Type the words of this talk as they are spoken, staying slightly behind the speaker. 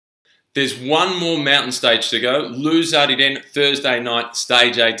There's one more mountain stage to go. Luz Ardiden, Thursday night,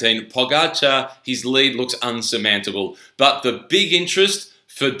 stage 18. Pogacar, his lead looks unsurmountable. But the big interest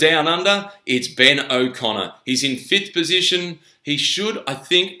for Down Under, it's Ben O'Connor. He's in 5th position. He should, I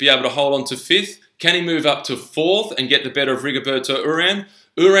think, be able to hold on to 5th. Can he move up to 4th and get the better of Rigoberto Urán?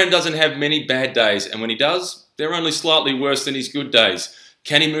 Urán doesn't have many bad days, and when he does, they're only slightly worse than his good days.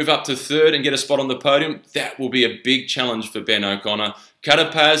 Can he move up to 3rd and get a spot on the podium? That will be a big challenge for Ben O'Connor.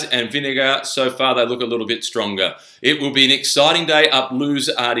 Carapaz and Vinegar, so far they look a little bit stronger. It will be an exciting day up Luz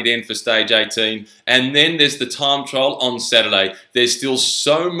Ardiden for stage 18. And then there's the time trial on Saturday. There's still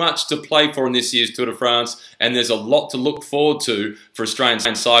so much to play for in this year's Tour de France, and there's a lot to look forward to for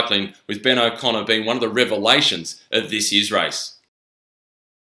Australian cycling, with Ben O'Connor being one of the revelations of this year's race.